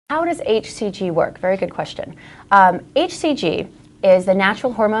How does hCG work? Very good question. hCG is the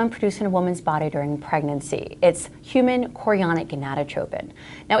natural hormone produced in a woman's body during pregnancy. It's human chorionic gonadotropin.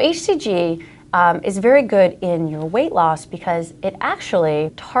 Now hCG is very good in your weight loss because it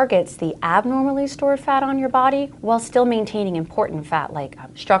actually targets the abnormally stored fat on your body while still maintaining important fat like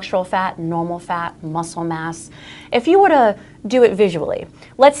structural fat, normal fat, muscle mass. If you were to do it visually,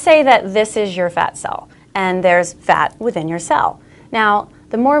 let's say that this is your fat cell and there's fat within your cell. Now,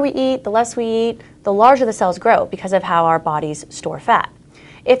 the more we eat, the less we eat, the larger the cells grow because of how our bodies store fat.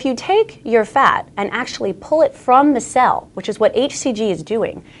 If you take your fat and actually pull it from the cell, which is what hCG is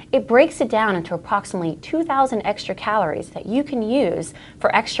doing, it breaks it down into approximately 2,000 extra calories that you can use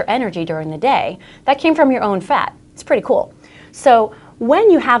for extra energy during the day. That came from your own fat. It's pretty cool. So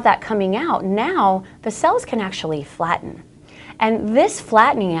when you have that coming out, now the cells can actually flatten. And this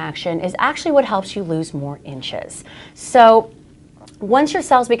flattening action is actually what helps you lose more inches. So once your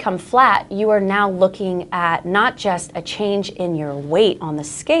cells become flat, you are now looking at not just a change in your weight on the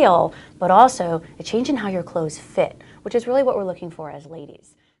scale, but also a change in how your clothes fit, which is really what we're looking for as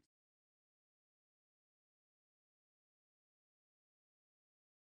ladies.